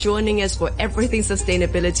Joining us for everything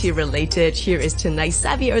sustainability related, here is tonight's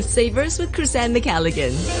Savvy Earth Savers with Chrisanne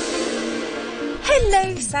McCalligan.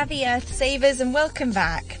 Hello, Savvy Earth Savers, and welcome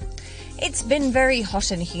back. It's been very hot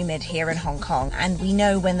and humid here in Hong Kong, and we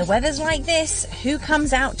know when the weather's like this, who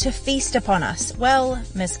comes out to feast upon us? Well,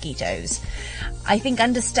 mosquitoes. I think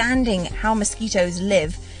understanding how mosquitoes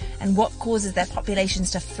live and what causes their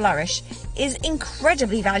populations to flourish is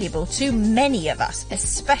incredibly valuable to many of us,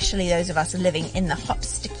 especially those of us living in the hot,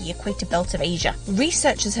 sticky equator belt of Asia.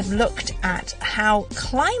 Researchers have looked at how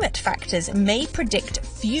climate factors may predict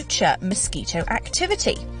future mosquito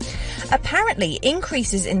activity. Apparently,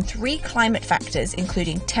 increases in 3 climate factors,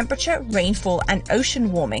 including temperature, rainfall, and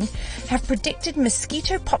ocean warming, have predicted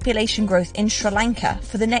mosquito population growth in Sri Lanka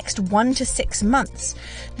for the next 1 to 6 months.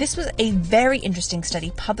 This was a very interesting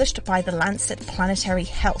study published by the Lancet Planetary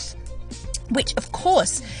Health, which, of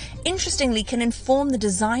course, interestingly can inform the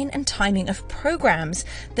design and timing of programs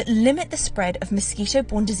that limit the spread of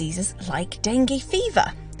mosquito-borne diseases like dengue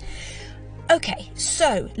fever. Okay,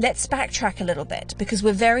 so let's backtrack a little bit, because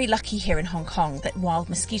we're very lucky here in Hong Kong that while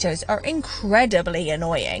mosquitoes are incredibly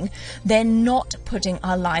annoying, they're not putting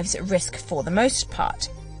our lives at risk for the most part.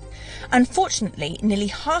 Unfortunately, nearly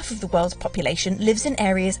half of the world's population lives in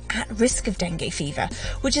areas at risk of dengue fever,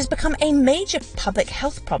 which has become a major public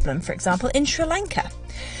health problem, for example, in Sri Lanka.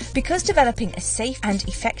 Because developing a safe and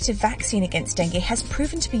effective vaccine against dengue has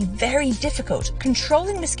proven to be very difficult,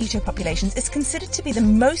 controlling mosquito populations is considered to be the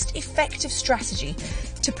most effective strategy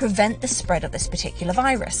to prevent the spread of this particular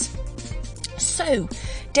virus. So,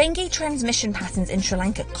 dengue transmission patterns in Sri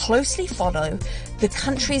Lanka closely follow the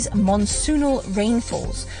country's monsoonal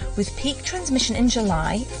rainfalls, with peak transmission in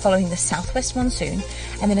July following the southwest monsoon,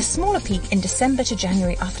 and then a smaller peak in December to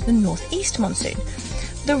January after the northeast monsoon.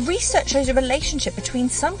 The research shows a relationship between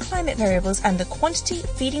some climate variables and the quantity,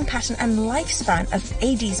 feeding pattern and lifespan of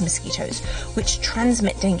Aedes mosquitoes, which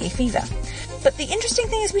transmit dengue fever. But the interesting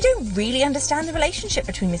thing is we don't really understand the relationship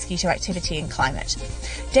between mosquito activity and climate.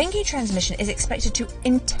 Dengue transmission is expected to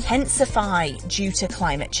intensify due to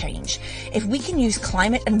climate change. If we can use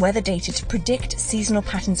climate and weather data to predict seasonal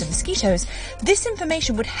patterns of mosquitoes, this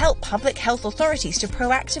information would help public health authorities to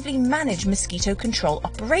proactively manage mosquito control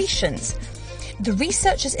operations. The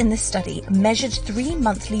researchers in this study measured 3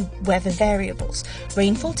 monthly weather variables: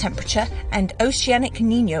 rainfall, temperature, and oceanic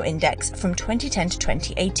Nino index from 2010 to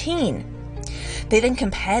 2018. They then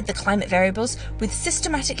compared the climate variables with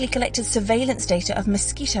systematically collected surveillance data of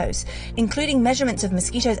mosquitoes, including measurements of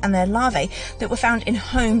mosquitoes and their larvae that were found in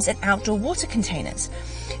homes and outdoor water containers.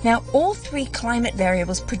 Now, all 3 climate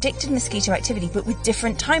variables predicted mosquito activity, but with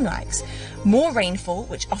different time lags. More rainfall,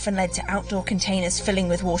 which often led to outdoor containers filling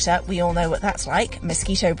with water, we all know what that's like,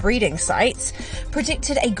 mosquito breeding sites,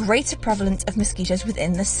 predicted a greater prevalence of mosquitoes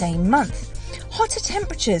within the same month. Hotter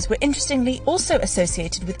temperatures were interestingly also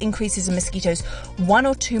associated with increases in mosquitoes 1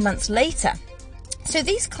 or 2 months later. So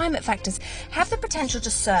these climate factors have the potential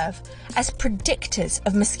to serve as predictors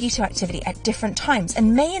of mosquito activity at different times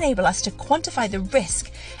and may enable us to quantify the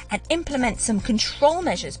risk and implement some control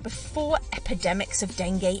measures before epidemics of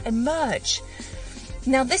dengue emerge.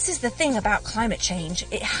 Now, this is the thing about climate change.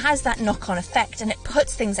 It has that knock-on effect and it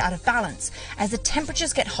puts things out of balance. As the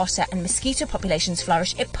temperatures get hotter and mosquito populations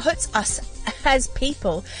flourish, it puts us as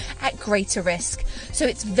people at greater risk. So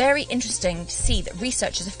it's very interesting to see that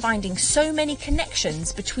researchers are finding so many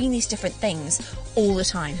connections between these different things all the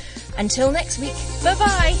time. Until next week,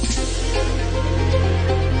 bye-bye.